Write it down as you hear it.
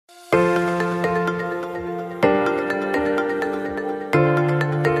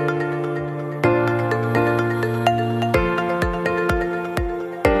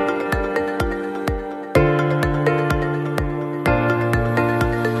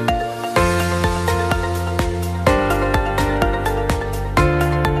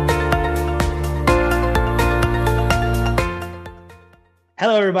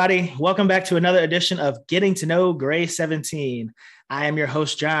everybody. Welcome back to another edition of Getting to Know Gray 17. I am your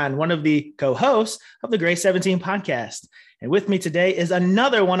host, John, one of the co-hosts of the Gray 17 podcast. And with me today is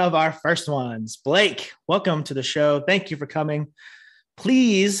another one of our first ones. Blake, welcome to the show. Thank you for coming.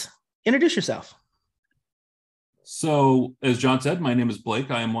 Please introduce yourself. So, as John said, my name is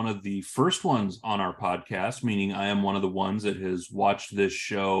Blake. I am one of the first ones on our podcast, meaning I am one of the ones that has watched this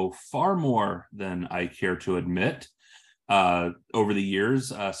show far more than I care to admit over the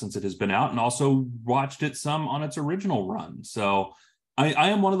years since it has been out, and also watched it some on its original run. So I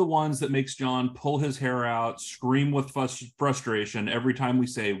am one of the ones that makes John pull his hair out, scream with frustration every time we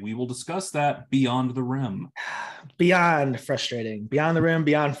say, we will discuss that beyond the rim. Beyond frustrating, beyond the rim,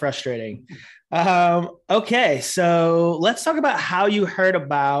 beyond frustrating. Okay, so let's talk about how you heard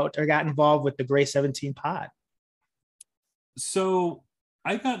about or got involved with the Gray 17 pod. So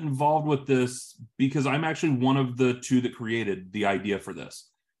I got involved with this because I'm actually one of the two that created the idea for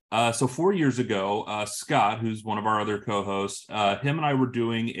this. So 4 years ago, Scott, who's one of our other co-hosts, him and I were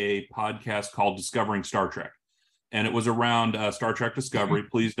doing a podcast called Discovering Star Trek. And it was around Star Trek Discovery.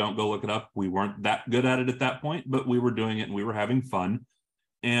 Please don't go look it up. We weren't that good at it at that point, but we were doing it and we were having fun.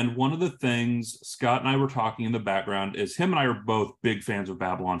 And one of the things Scott and I were talking in the background is him and I are both big fans of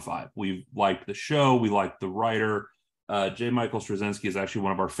Babylon 5. We liked the show. We liked the writer. J. Michael Straczynski is actually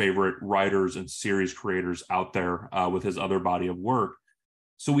one of our favorite writers and series creators out there with his other body of work.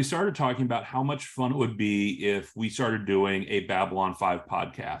 So we started talking about how much fun it would be if we started doing a Babylon 5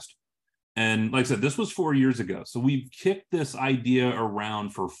 podcast. And like I said, this was 4 years ago. So we've kicked this idea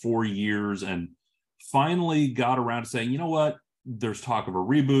around for 4 years and finally got around to saying, you know what? There's talk of a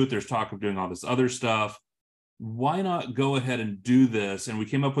reboot. There's talk of doing all this other stuff. Why not go ahead and do this? And we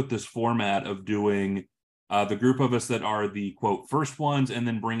came up with this format of doing the group of us that are the, quote, first ones, and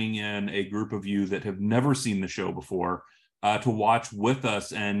then bringing in a group of you that have never seen the show before to watch with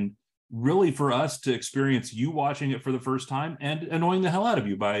us, and really for us to experience you watching it for the first time and annoying the hell out of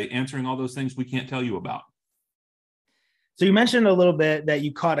you by answering all those things we can't tell you about. So you mentioned a little bit that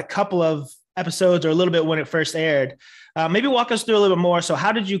you caught a couple of episodes or a little bit when it first aired. Maybe walk us through a little bit more. So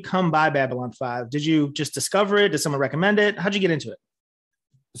how did you come by Babylon 5? Did you just discover it? Did someone recommend it? How'd you get into it?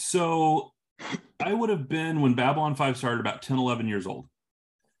 So I would have been, when Babylon 5 started, about 10, 11 years old.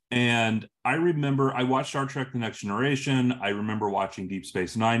 And I remember I watched Star Trek The Next Generation. I remember watching Deep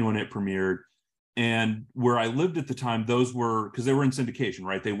Space Nine when it premiered. And where I lived at the time, those were, because they were in syndication,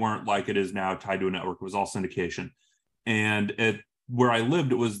 right? They weren't like it is now tied to a network. It was all syndication. And where I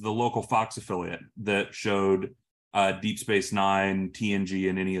lived, it was the local Fox affiliate that showed Deep Space Nine, TNG,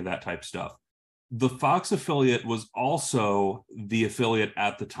 and any of that type stuff. The Fox affiliate was also the affiliate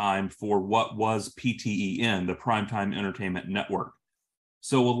at the time for what was PTEN, the Primetime Entertainment Network.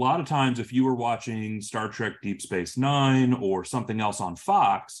 So a lot of times, if you were watching Star Trek Deep Space Nine or something else on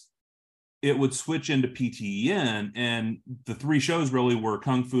Fox, it would switch into PTEN. And the three shows really were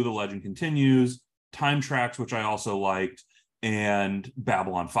Kung Fu: The Legend Continues, Time Tracks, which I also liked, and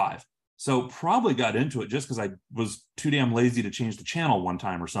Babylon 5. So probably got into it just because I was too damn lazy to change the channel one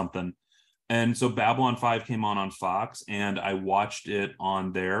time or something. And so Babylon 5 came on Fox, and I watched it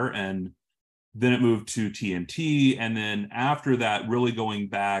on there, and then it moved to TNT. And then after that, really going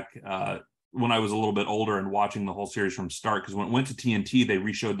back when I was a little bit older and watching the whole series from start, because when it went to TNT, they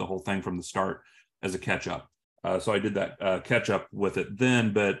reshowed the whole thing from the start as a catch-up. So I did that catch-up with it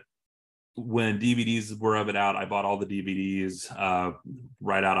then, but when DVDs were of it out, I bought all the DVDs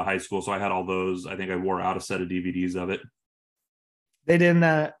right out of high school. So I had all those. I think I wore out a set of DVDs of it. They didn't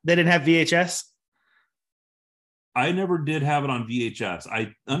have VHS? I never did have it on VHS.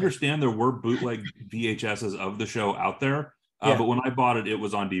 I understand there were bootleg VHSs of the show out there, but when I bought it, it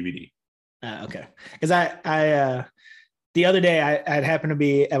was on DVD. Okay. Because I the other day, I'd happened to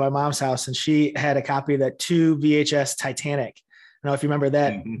be at my mom's house, and she had a copy of that 2 VHS Titanic. I don't know if you remember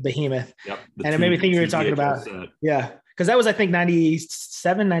that behemoth. Yep. And it made me think you were talking about, because that was, I think,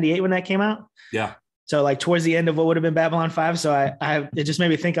 97, 98 when that came out. Yeah. So like towards the end of what would have been Babylon 5. So it just made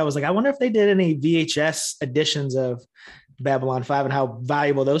me think, I was like, I wonder if they did any VHS editions of Babylon 5 and how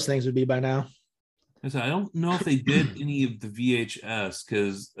valuable those things would be by now. I don't know if they did any of the VHS,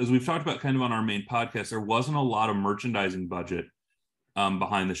 because as we've talked about kind of on our main podcast, there wasn't a lot of merchandising budget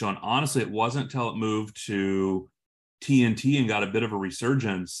behind the show. And honestly, it wasn't until it moved to TNT and got a bit of a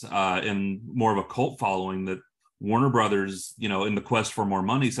resurgence and more of a cult following that Warner Brothers, in the quest for more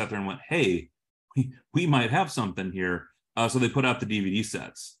money, sat there and went, hey, we might have something here. So they put out the DVD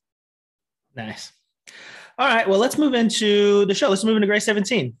sets. Nice. All right. Well, let's move into the show. Let's move into Gray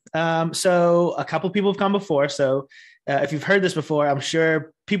 17. So a couple people have come before. So if you've heard this before, I'm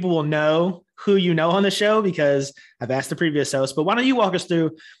sure people will know who you know on the show because I've asked the previous host, but why don't you walk us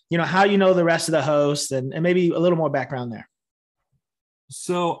through, how you know the rest of the hosts and maybe a little more background there.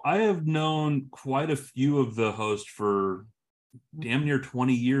 So I have known quite a few of the hosts for damn near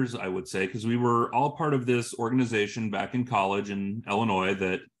 20 years, I would say, because we were all part of this organization back in college in Illinois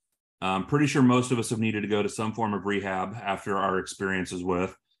that I'm pretty sure most of us have needed to go to some form of rehab after our experiences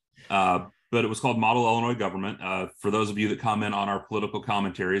with. But it was called Model Illinois Government. For those of you that comment on our political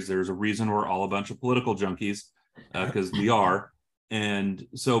commentaries, there's a reason we're all a bunch of political junkies, because we are. And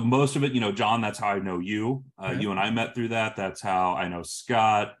so most of it, John, that's how I know you. You and I met through that. That's how I know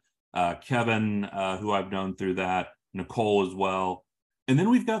Scott, Kevin, who I've known through that, Nicole as well. And then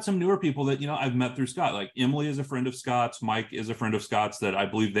we've got some newer people that, I've met through Scott, like Emily is a friend of Scott's, Mike is a friend of Scott's that I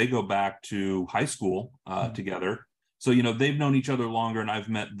believe they go back to high school together. So, they've known each other longer and I've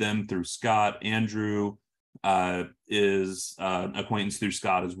met them through Scott. Andrew is an acquaintance through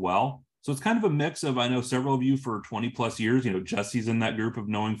Scott as well. So it's kind of a mix of, I know several of you for 20 plus years, Jesse's in that group of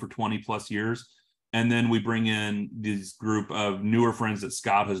knowing for 20 plus years. And then we bring in this group of newer friends that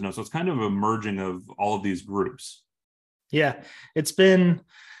Scott has known. So it's kind of a merging of all of these groups. Yeah, it's been,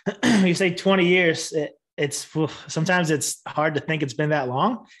 you say 20 years. It's sometimes it's hard to think it's been that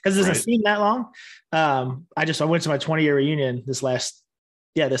long because it doesn't seem that long. I went to my 20-year reunion this last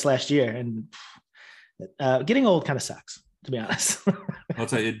year, and getting old kind of sucks, to be honest. I'll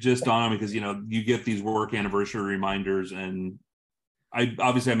tell you, it just dawned on me because you get these work anniversary reminders, and I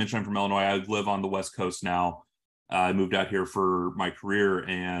mentioned I'm from Illinois. I live on the West Coast now. I moved out here for my career,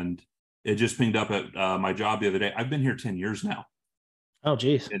 and it just pinged up at my job the other day. I've been here 10 years now. Oh,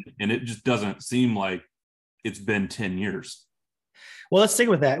 geez. And it just doesn't seem like it's been 10 years. Well, let's stick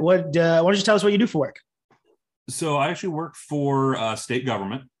with that. Why don't you tell us what you do for work? So I actually work for state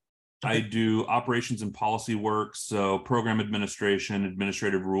government. Okay. I do operations and policy work. So program administration,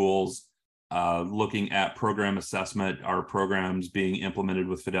 administrative rules, looking at program assessment. Are programs being implemented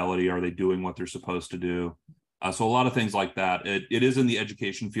with fidelity? Are they doing what they're supposed to do? So a lot of things like that. It is in the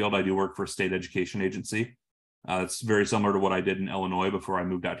education field. I do work for a state education agency. It's very similar to what I did in Illinois before I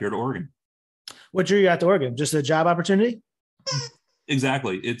moved out here to Oregon. What drew you out to Oregon? Just a job opportunity?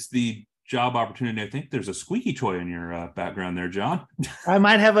 Exactly. It's the job opportunity. I think there's a squeaky toy in your background there, John. I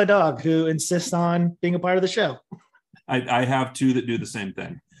might have a dog who insists on being a part of the show. I have two that do the same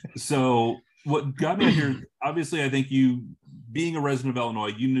thing. So what got me here, obviously, I think you, being a resident of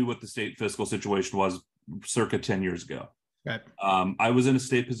Illinois, you knew what the state fiscal situation was circa 10 years ago. Right. I was in a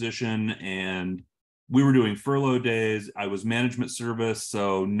state position and we were doing furlough days. I was management service,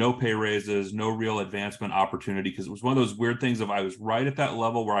 so no pay raises, no real advancement opportunity, because it was one of those weird things of I was right at that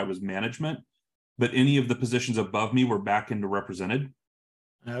level where I was management, but any of the positions above me were back into represented.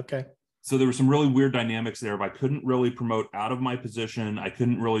 Okay. So there were some really weird dynamics there. But I couldn't really promote out of my position. I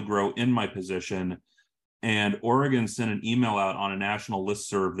couldn't really grow in my position. And Oregon sent an email out on a national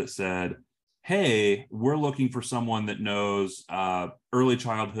listserv that said, hey, we're looking for someone that knows early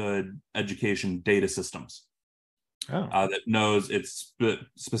childhood education data systems. That knows it's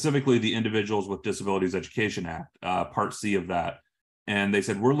specifically the Individuals with Disabilities Education Act, Part C of that. And they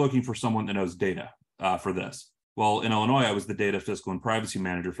said, we're looking for someone that knows data for this. Well, in Illinois, I was the data fiscal and privacy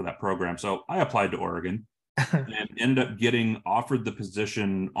manager for that program. So I applied to Oregon and ended up getting offered the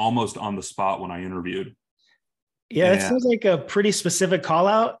position almost on the spot when I interviewed. Yeah, it seems like a pretty specific call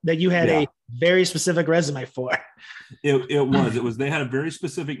out that you had a very specific resume for. It was, they had a very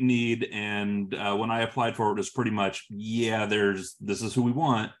specific need. And when I applied for it, it was pretty much, this is who we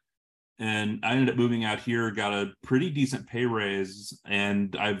want. And I ended up moving out here, got a pretty decent pay raise.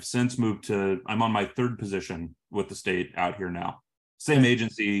 And I've since moved I'm on my third position with the state out here now. Same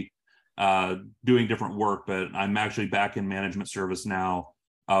agency, doing different work, but I'm actually back in management service now.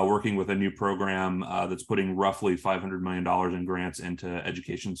 Working with a new program that's putting roughly $500 million in grants into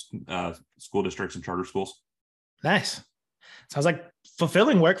education, school districts and charter schools. Nice. Sounds like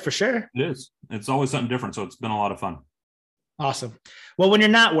fulfilling work for sure. It is. It's always something different. So it's been a lot of fun. Awesome. Well, when you're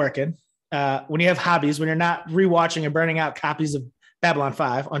not working, when you have hobbies, when you're not rewatching and burning out copies of Babylon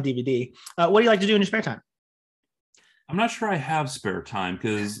 5 on DVD, what do you like to do in your spare time? I'm not sure I have spare time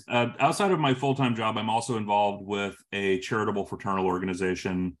because outside of my full-time job, I'm also involved with a charitable fraternal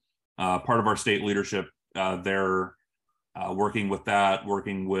organization, part of our state leadership. They're working with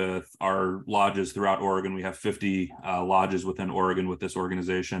our lodges throughout Oregon. We have 50 lodges within Oregon with this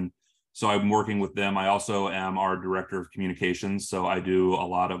organization. So I'm working with them. I also am our director of communications. So I do a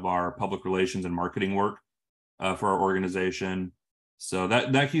lot of our public relations and marketing work for our organization. So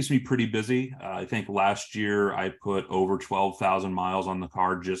that keeps me pretty busy. I think last year I put over 12,000 miles on the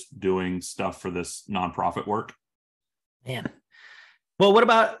car just doing stuff for this nonprofit work. Man, Well, what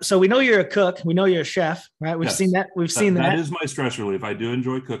about, so we know you're a cook. We know you're a chef, right? We've Yes. seen that. We've seen that. That is my stress relief. I do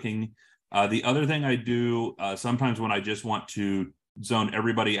enjoy cooking. The other thing I do sometimes when I just want to zone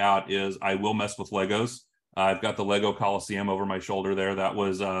everybody out is I will mess with Legos. I've got the Lego Coliseum over my shoulder there. That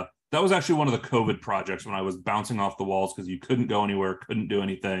was actually one of the COVID projects when I was bouncing off the walls because you couldn't go anywhere, couldn't do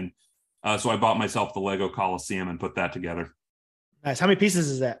anything. So I bought myself the Lego Coliseum and put that together. Nice. How many pieces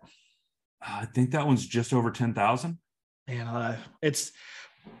is that? I think that one's just over 10,000. Man,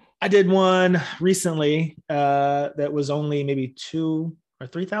 I did one recently that was only maybe 2,000 or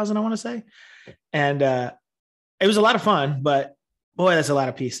 3,000, I want to say. And it was a lot of fun, but boy, that's a lot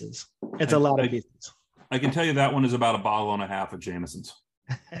of pieces. It's a lot of pieces. I can tell you that one is about a bottle and a half of Jameson's.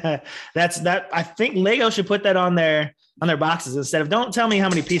 I think Lego should put that on their boxes instead of don't tell me how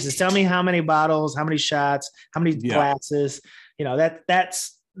many pieces, tell me how many bottles, how many shots, how many glasses. You know,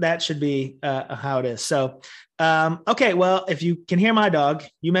 that should be how it is. So, okay. Well, if you can hear my dog,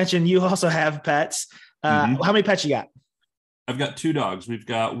 you mentioned you also have pets. How many pets you got? I've got 2 dogs. We've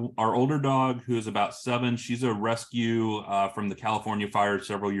got our older dog who is about 7. She's a rescue from the California fire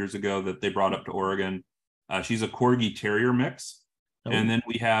several years ago that they brought up to Oregon. She's a Corgi Terrier mix. Oh. And then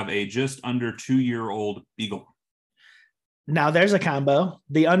we have a just under 2-year-old Beagle. Now there's a combo.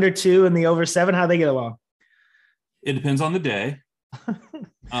 The under 2 and the over 7, how they get along? It depends on the day.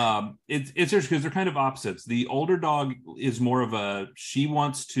 It's interesting because they're kind of opposites. The older dog is more of she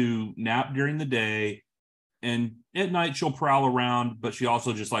wants to nap during the day, and at night she'll prowl around, but she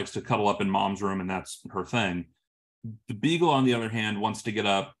also just likes to cuddle up in mom's room, and that's her thing. The Beagle, on the other hand, wants to get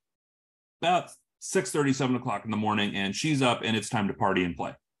up about 6:30, 7 o'clock in the morning, and she's up and it's time to party and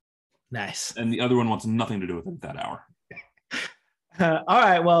play. Nice. And the other one wants nothing to do with it at that hour. All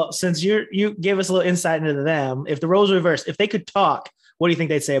right. Well, since you gave us a little insight into them, if the roles were reversed, if they could talk, what do you think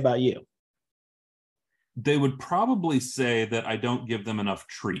they'd say about you? They would probably say that I don't give them enough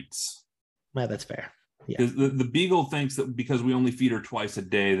treats. Well, that's fair. Yeah. Because the Beagle thinks that because we only feed her twice a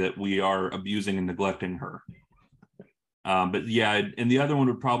day that we are abusing and neglecting her. But yeah, and the other one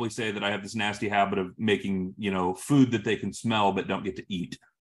would probably say that I have this nasty habit of making, food that they can smell but don't get to eat.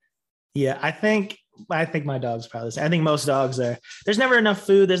 Yeah, I think my dog's probably the same. I think most dogs are. There's never enough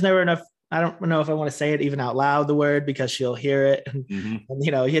food. There's never enough. I don't know if I want to say it even out loud, the word, because she'll hear it. And,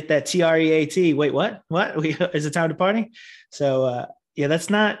 you hit that TREAT. Wait, what? What? Is it time to party? So, yeah, that's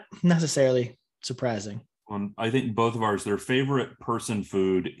not necessarily surprising. I think both of ours, their favorite person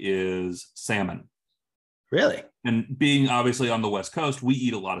food is salmon. Really? And being obviously on the West Coast, we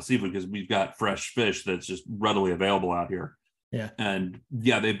eat a lot of seafood because we've got fresh fish that's just readily available out here. Yeah. And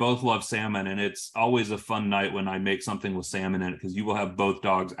yeah, they both love salmon. And it's always a fun night when I make something with salmon in it, because you will have both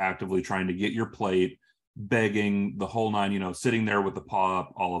dogs actively trying to get your plate, begging, the whole nine, sitting there with the paw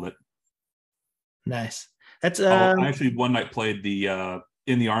up, all of it. Nice. That's I actually one night played the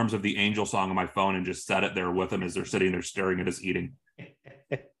In the Arms of the Angel song on my phone and just set it there with them as they're sitting there staring at us eating.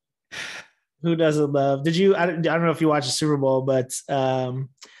 Who doesn't love? I don't know if you watched the Super Bowl, but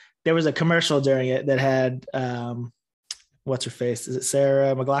there was a commercial during it that had what's her face? Is it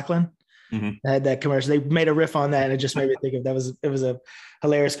Sarah McLachlan? Mm-hmm. Had that commercial. They made a riff on that, and it just made me think of that. It was a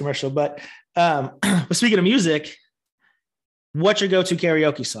hilarious commercial. But speaking of music, what's your go-to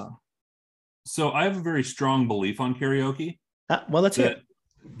karaoke song? So I have a very strong belief on karaoke. Well, let's hear it.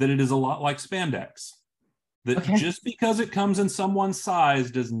 That it is a lot like spandex. That just because it comes in someone's size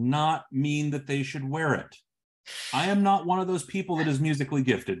does not mean that they should wear it. I am not one of those people that is musically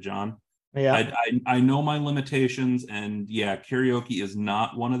gifted, John. Yeah, I know my limitations, and yeah, karaoke is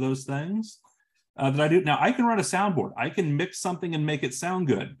not one of those things that I do. Now, I can run a soundboard. I can mix something and make it sound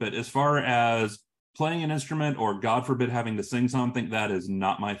good. But as far as playing an instrument or, God forbid, having to sing something, that is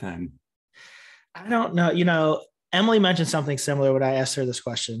not my thing. I don't know. Emily mentioned something similar when I asked her this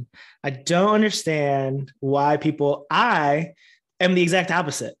question. I don't understand why I am the exact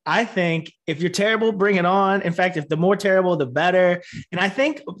opposite. I think if you're terrible, bring it on. In fact, if the more terrible, the better. And I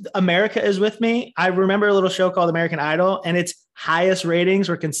think America is with me. I remember a little show called American Idol, and its highest ratings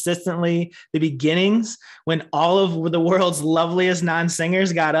were consistently the beginnings when all of the world's loveliest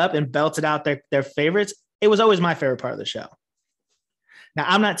non-singers got up and belted out their favorites. It was always my favorite part of the show. Now,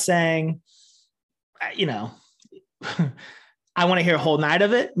 I'm not saying, I want to hear a whole night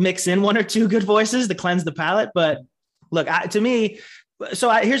of it, mix in one or two good voices to cleanse the palate. But look,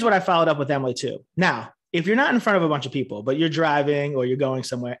 here's what I followed up with Emily too. Now, if you're not in front of a bunch of people, but you're driving or you're going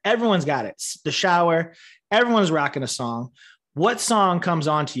somewhere, everyone's got it. The shower, everyone's rocking a song. What song comes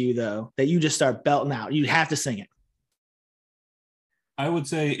on to you though, that you just start belting out? You have to sing it. I would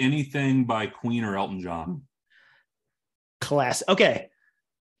say anything by Queen or Elton John. Classic. Okay.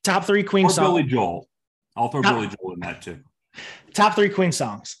 Top 3 Queen songs. Billy Joel. I'll throw Billy Joel in that too. Top 3 Queen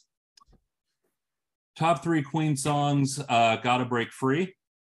songs. Top 3 Queen songs. Gotta Break Free.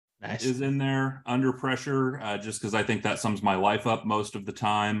 Nice. Is in there. Under Pressure, just because I think that sums my life up most of the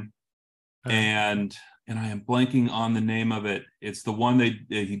time. Right. And I am blanking on the name of it. It's the one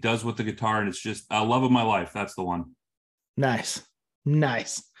he does with the guitar, and it's just Love of My Life. That's the one. Nice.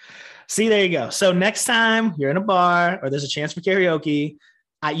 See, there you go. So next time you're in a bar or there's a chance for karaoke,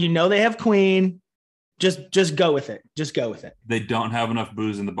 they have Queen. Just go with it. Just go with it. They don't have enough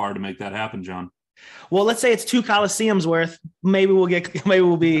booze in the bar to make that happen, John. Well, let's say it's 2 Coliseums worth. Maybe we'll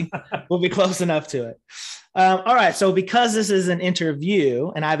be close enough to it. All right. So because this is an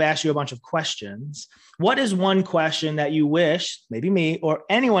interview and I've asked you a bunch of questions, what is one question that you wish maybe me or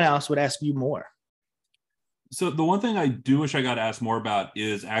anyone else would ask you more? So the one thing I do wish I got asked more about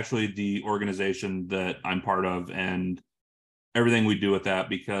is actually the organization that I'm part of and everything we do with that,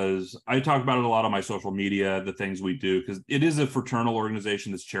 because I talk about it a lot on my social media, the things we do, because it is a fraternal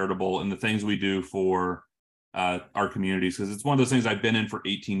organization that's charitable, and the things we do for our communities, because it's one of those things I've been in for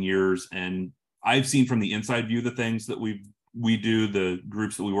 18 years, and I've seen from the inside view the things that we do, the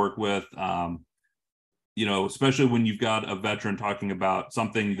groups that we work with, especially when you've got a veteran talking about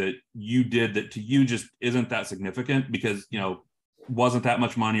something that you did that to you just isn't that significant because, wasn't that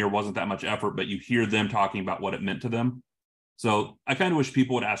much money or wasn't that much effort, but you hear them talking about what it meant to them. So I kind of wish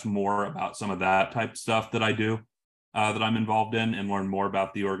people would ask more about some of that type of stuff that I do, that I'm involved in, and learn more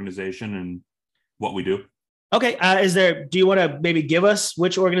about the organization and what we do. Okay. Do you want to maybe give us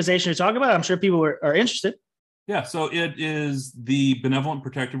which organization you're talking about? I'm sure people are interested. Yeah. So it is the Benevolent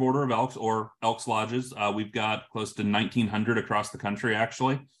Protective Order of Elks, or Elks Lodges. We've got close to 1,900 across the country,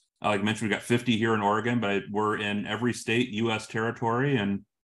 actually. Like I mentioned, we've got 50 here in Oregon, but we're in every state, U.S. territory, and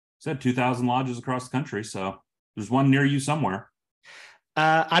said 2,000 lodges across the country. So there's one near you somewhere.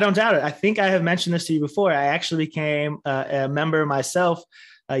 I don't doubt it. I think I have mentioned this to you before. I actually became a member myself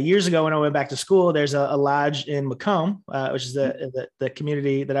years ago when I went back to school. There's a lodge in Macomb, which is the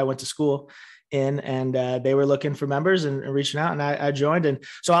community that I went to school in, and they were looking for members and reaching out, and I joined. And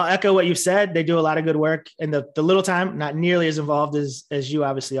so I'll echo what you've said. They do a lot of good work in the little time, not nearly as involved as you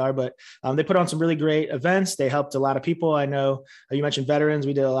obviously are, but they put on some really great events. They helped a lot of people. I know you mentioned veterans.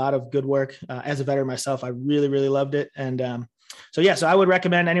 We did a lot of good work as a veteran myself. I really, really loved it. And so I would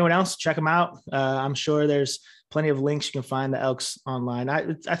recommend anyone else check them out. I'm sure there's plenty of links you can find the Elks online.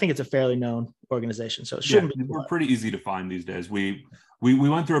 I think it's a fairly known organization, so it shouldn't be. We're pretty easy to find these days. We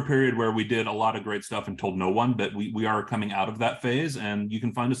went through a period where we did a lot of great stuff and told no one, but we are coming out of that phase, and you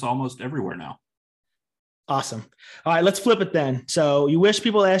can find us almost everywhere now. Awesome. All right, let's flip it then. So you wish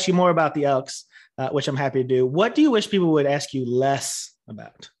people ask you more about the Elks, which I'm happy to do. What do you wish people would ask you less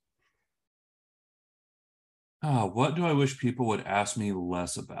about? What do I wish people would ask me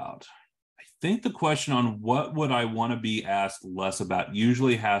less about? I think the question on what would I want to be asked less about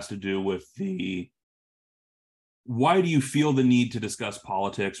usually has to do with why do you feel the need to discuss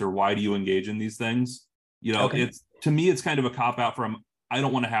politics, or why do you engage in these things? Okay. To me, it's kind of a cop-out from, I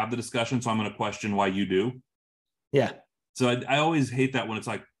don't want to have the discussion, so I'm going to question why you do. Yeah. So I always hate that when it's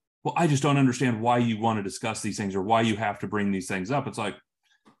like, well, I just don't understand why you want to discuss these things or why you have to bring these things up. It's like,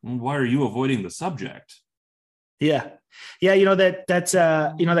 well, why are you avoiding the subject? Yeah. That's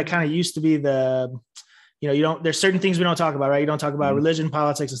that kind of used to be there's certain things we don't talk about, right? You don't talk about religion,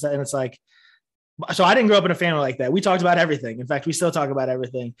 politics, and stuff. And it's like, so I didn't grow up in a family like that. We talked about everything. In fact, we still talk about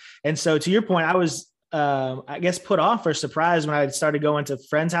everything. And so to your point, I was, I guess, put off or surprised when I started going to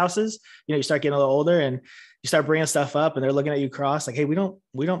friends' houses. You start getting a little older and you start bringing stuff up, and they're looking at you cross like, hey, we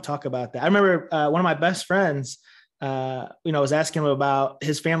don't talk about that. I remember one of my best friends, I was asking him about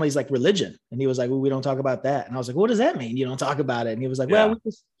his family's like religion. And he was like, well, we don't talk about that. And I was like, what does that mean? You don't talk about it. And he was like, well,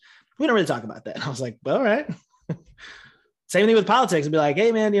 we don't really talk about that. And I was like, well, all right. Same thing with politics. I'd be like,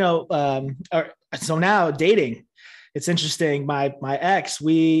 hey man, so now dating, it's interesting. My ex,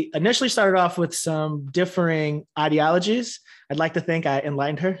 we initially started off with some differing ideologies. I'd like to think I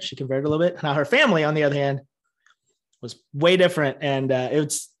enlightened her. She converted a little bit. Now her family, on the other hand, was way different. And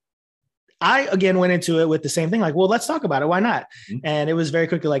I again went into it with the same thing, like, well, let's talk about it. Why not? Mm-hmm. And it was very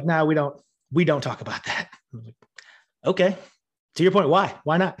quickly like, no, we don't talk about that. Like, okay. To your point, why?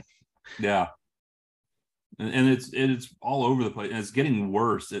 Why not? Yeah. And it's all over the place. And it's getting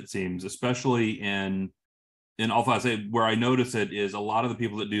worse, it seems, especially in Alpha. I say where I notice it is a lot of the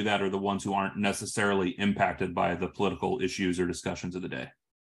people that do that are the ones who aren't necessarily impacted by the political issues or discussions of the day.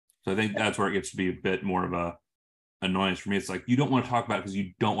 So I think that's where it gets to be a bit more of a annoyance for me. It's like, you don't want to talk about it because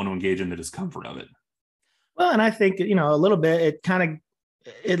you don't want to engage in the discomfort of it. Well, and I think, a little bit, it kind of,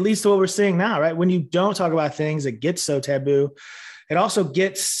 at least what we're seeing now, right? When you don't talk about things, it gets so taboo. it also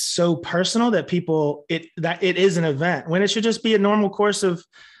gets so personal that it is an event when it should just be a normal course of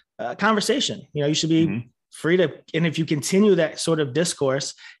conversation. You should be free to, and if you continue that sort of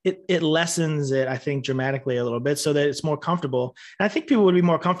discourse, it lessens it, I think, dramatically a little bit so that it's more comfortable. And I think people would be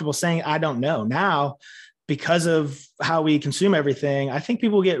more comfortable saying, I don't know. Now, because of how we consume everything, I think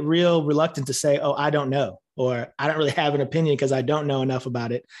people get real reluctant to say, oh, I don't know, or I don't really have an opinion because I don't know enough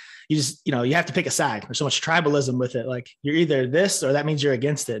about it. You just, you have to pick a side. There's so much tribalism with it. Like, you're either this or that means you're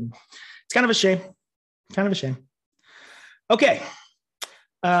against it. It's kind of a shame. Okay.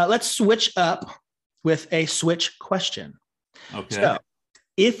 Let's switch up with a switch question. Okay. So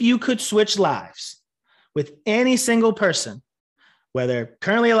if you could switch lives with any single person, whether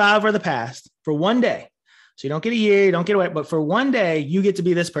currently alive or the past, for one day, so you don't get a year, you don't get away, but for one day, you get to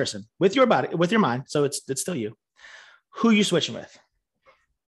be this person with your body, with your mind. So it's still you. Who are you switching with?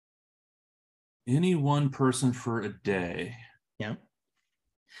 Any one person for a day. Yeah.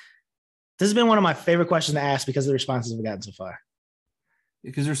 This has been one of my favorite questions to ask because of the responses we've gotten so far.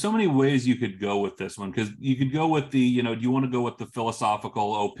 Because there's so many ways you could go with this one. Because you could go with the, do you want to go with the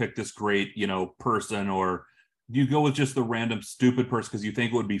philosophical, pick this great, person, or do you go with just the random stupid person because you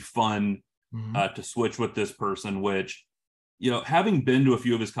think it would be fun to switch with this person, which, having been to a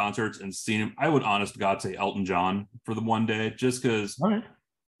few of his concerts and seen him, I would honest to God say Elton John for the one day, just because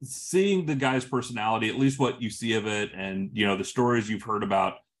seeing the guy's personality, at least what you see of it, and, the stories you've heard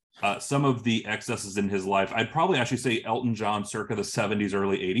about, some of the excesses in his life, I'd probably actually say Elton John circa the 70s,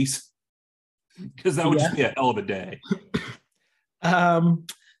 early 80s, because that would just be a hell of a day.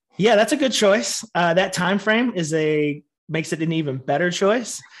 Yeah, that's a good choice. That time frame makes it an even better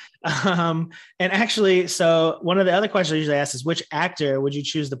choice. And actually, so one of the other questions I usually ask is, which actor would you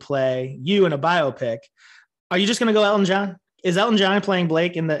choose to play you in a biopic? Are you just going to go Elton John? Is Elton John playing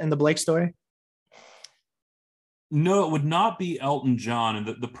Blake in the Blake story? No, it would not be Elton John.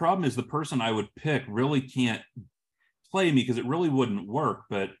 And the problem is the person I would pick really can't play me because it really wouldn't work.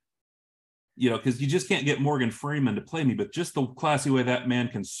 But, because you just can't get Morgan Freeman to play me, but just the classy way that man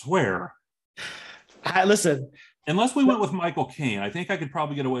can swear. Listen. Unless we went with Michael Caine. I think I could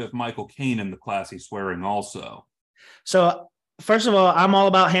probably get away with Michael Caine in the classy swearing also. So, first of all, I'm all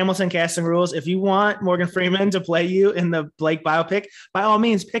about Hamilton casting rules. If you want Morgan Freeman to play you in the Blake biopic, by all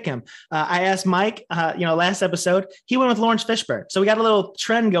means, pick him. I asked Mike, last episode, he went with Lawrence Fishburne. So we got a little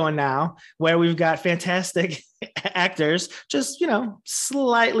trend going now where we've got fantastic actors, just,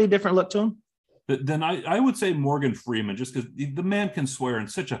 slightly different look to them. But then I would say Morgan Freeman, just because the man can swear in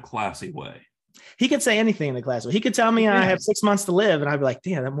such a classy way. He could say anything in the class. He could tell me I have 6 months to live, and I'd be like,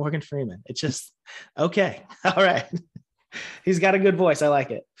 damn, that Morgan Freeman. It's just, okay. All right. He's got a good voice. I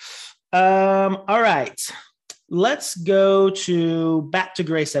like it. All right. Let's go back to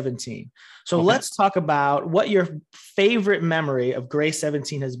Grey 17. So let's talk about what your favorite memory of Grey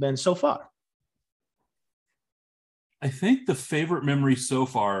 17 has been so far. I think the favorite memory so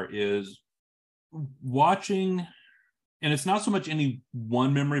far is watching, and it's not so much any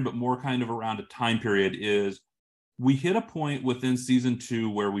one memory, but more kind of around a time period, is we hit a point within season 2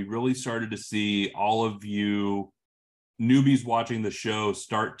 where we really started to see all of you newbies watching the show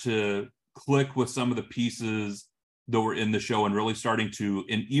start to click with some of the pieces that were in the show and really starting to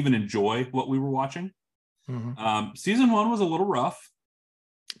even enjoy what we were watching. Season 1 was a little rough.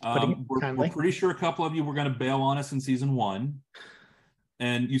 We're pretty sure a couple of you were going to bail on us in season 1,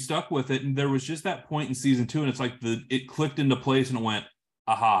 and you stuck with it. And there was just that point in season 2, and it's like it clicked into place and it went,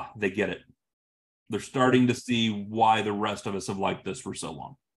 aha, they get it. They're starting to see why the rest of us have liked this for so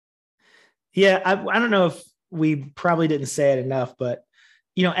long. Yeah, I don't know if we probably didn't say it enough, but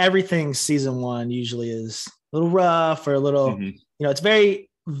everything season 1 usually is a little rough or a little, it's very,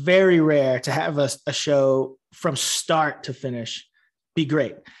 very rare to have a show from start to finish be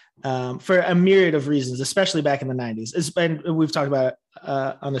great for a myriad of reasons, especially back in the 90s. And we've talked about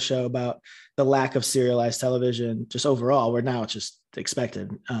on the show about the lack of serialized television just overall, where now it's just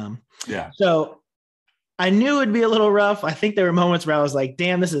expected. So I knew it'd be a little rough. I think there were moments where I was like,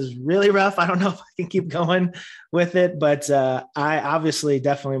 damn, this is really rough. I don't know if I can keep going with it. But I obviously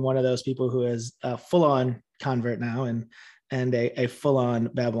definitely one of those people who is a full-on convert now and a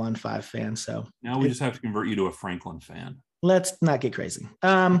full-on Babylon 5 fan. So now we just have to convert you to a Franklin fan. Let's not get crazy.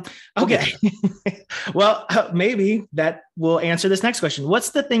 Okay. Well, maybe that will answer this next question.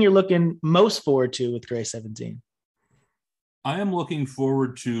 What's the thing you're looking most forward to with Grey 17? I am looking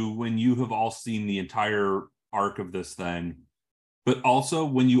forward to when you have all seen the entire arc of this thing, but also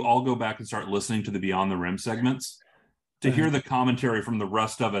when you all go back and start listening to the Beyond the Rim segments, to hear the commentary from the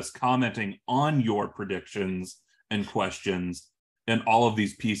rest of us commenting on your predictions and questions and all of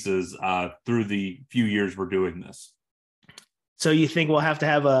these pieces through the few years we're doing this. So you think we'll have to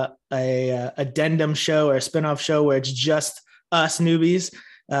have a addendum show or a spinoff show where it's just us newbies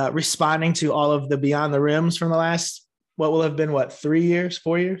responding to all of the Beyond the Rims from the last, what will have been, 3 years,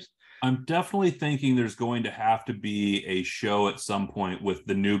 4 years? I'm definitely thinking there's going to have to be a show at some point with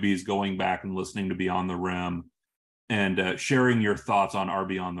the newbies going back and listening to Beyond the Rim and sharing your thoughts on our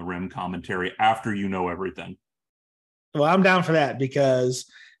Beyond the Rim commentary after you know everything. Well, I'm down for that because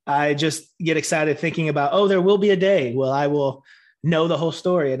I just get excited thinking about, there will be a day where I will know the whole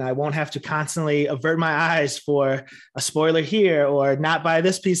story and I won't have to constantly avert my eyes for a spoiler here or not buy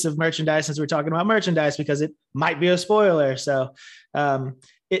this piece of merchandise since we're talking about merchandise because it might be a spoiler. So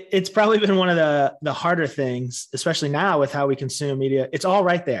it's probably been one of the harder things, especially now with how we consume media. It's all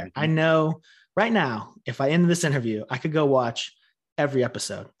right there. I know right now, if I end this interview, I could go watch every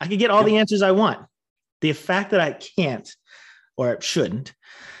episode. I could get all the answers I want. The fact that I can't or shouldn't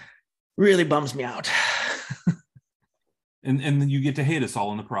really bums me out. And you get to hate us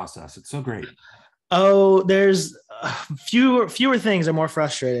all in the process. It's so great. Oh, there's fewer things are more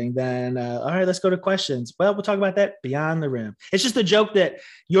frustrating than, all right, let's go to questions. Well, we'll talk about that Beyond the Rim. It's just a joke that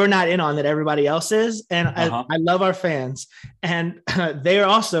you're not in on that everybody else is. And I love our fans. And they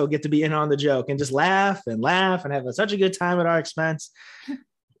also get to be in on the joke and just laugh and have such a good time at our expense.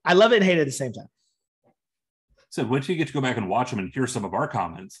 I love it and hate it at the same time. So once you get to go back and watch them and hear some of our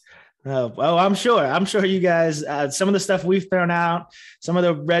comments. Oh, well, I'm sure you guys, some of the stuff we've thrown out, some of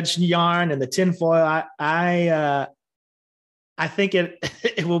the red yarn and the tinfoil, I think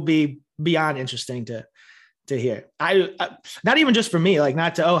it will be beyond interesting to hear. I not even just for me, like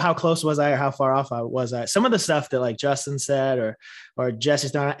not to, how close was I or how far off I was. Some of the stuff that like Justin said or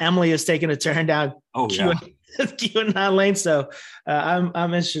Jesse's done, Emily has taken a turn down QAnon lane. So I'm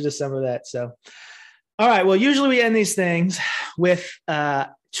interested in some of that. So, all right. Well, usually we end these things with,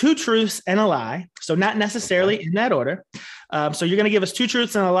 2 truths and a lie. So not necessarily in that order. So you're going to give us 2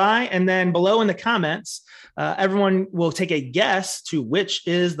 truths and a lie. And then below in the comments, everyone will take a guess to which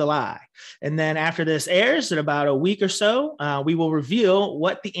is the lie. And then after this airs in about a week or so, we will reveal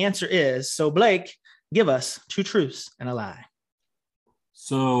what the answer is. So Blake, give us 2 truths and a lie.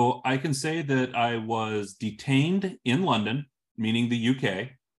 So I can say that I was detained in London, meaning the UK.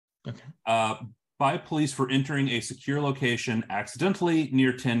 Okay. By police for entering a secure location accidentally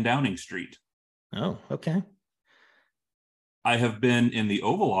near 10 Downing Street. Oh, okay. I have been in the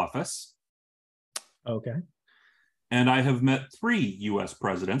Oval Office. Okay. And I have met 3 U.S.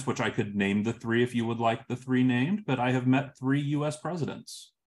 presidents, which I could name the 3 if you would like the 3 named, but I have met 3 U.S.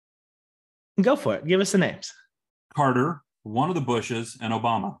 presidents. Go for it. Give us the names. Carter, one of the Bushes, and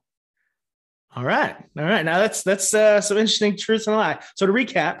Obama. All right. Now that's some interesting truths and a lie. So to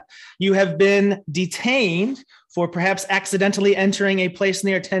recap, you have been detained for perhaps accidentally entering a place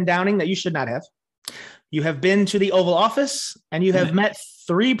near 10 Downing that you should not have. You have been to the Oval Office and you have met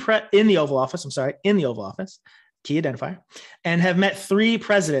 3 in the Oval Office, key identifier, and have met 3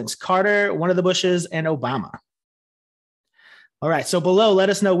 presidents, Carter, one of the Bushes, and Obama. All right. So below, let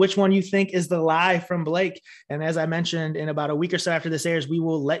us know which one you think is the lie from Blake. And as I mentioned, in about a week or so after this airs, we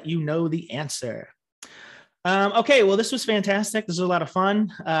will let you know the answer. Okay. Well, this was fantastic. This was a lot of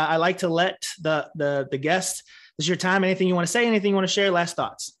fun. I like to let the guest, this is your time. Anything you want to say, anything you want to share, last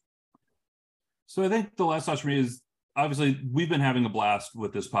thoughts? So I think the last thought for me is, obviously, we've been having a blast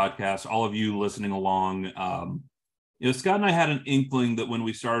with this podcast, all of you listening along. Scott and I had an inkling that when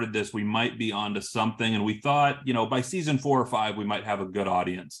we started this, we might be onto something. And we thought, by season 4 or 5, we might have a good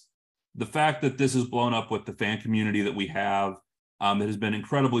audience. The fact that this has blown up with the fan community that we have, it has been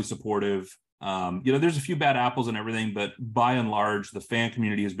incredibly supportive. There's a few bad apples and everything, but by and large, the fan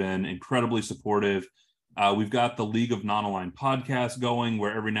community has been incredibly supportive. We've got the League of Non-Aligned podcasts going,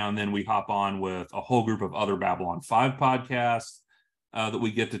 where every now and then we hop on with a whole group of other Babylon 5 podcasts that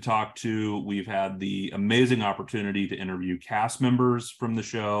we get to talk to. We've had the amazing opportunity to interview cast members from the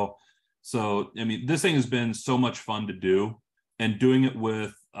show. So, this thing has been so much fun to do, and doing it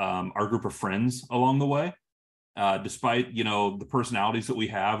with our group of friends along the way, despite, the personalities that we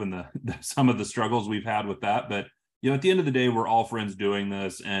have and some of the struggles we've had with that. But, at the end of the day, we're all friends doing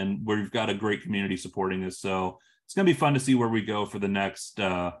this, and we've got a great community supporting this. So it's going to be fun to see where we go for the next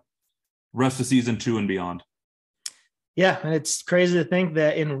rest of season 2 and beyond. Yeah, and it's crazy to think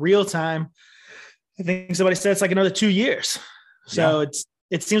that in real time, I think somebody said it's like another 2 years. So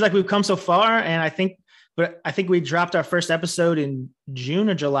it seems like we've come so far, and I think we dropped our first episode in June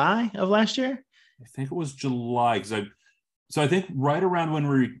or July of last year. I think it was July, so I think right around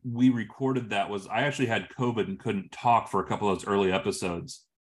when we recorded that I actually had COVID and couldn't talk for a couple of those early episodes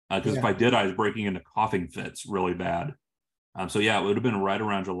because if I did, I was breaking into coughing fits really bad. It would have been right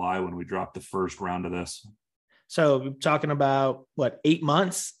around July when we dropped the first round of this. So we're talking about 8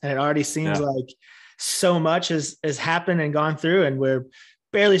 months, and it already seems like so much has happened and gone through, and we're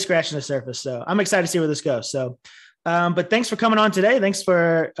barely scratching the surface. So I'm excited to see where this goes. So, but thanks for coming on today. Thanks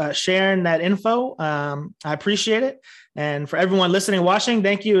for sharing that info. I appreciate it. And for everyone listening and watching,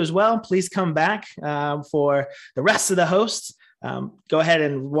 thank you as well. Please come back for the rest of the hosts. Go ahead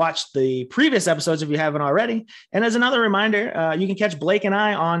and watch the previous episodes if you haven't already. And as another reminder, you can catch Blake and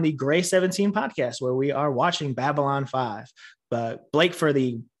I on the Gray 17 podcast, where we are watching Babylon 5. But Blake for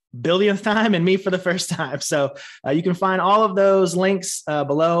the billionth time and me for the first time. So you can find all of those links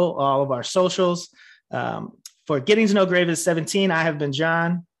below, all of our socials. For Getting to Know Grave 17, I have been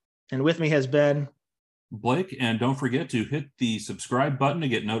John, and with me has been Blake. And don't forget to hit the subscribe button to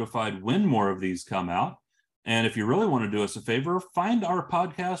get notified when more of these come out. And if you really want to do us a favor, find our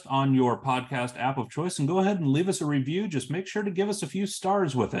podcast on your podcast app of choice and go ahead and leave us a review. Just make sure to give us a few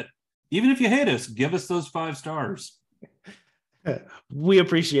stars with it. Even if you hate us, give us those 5 stars. We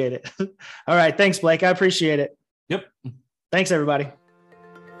appreciate it. All right. Thanks, Blake. I appreciate it. Yep. Thanks, everybody.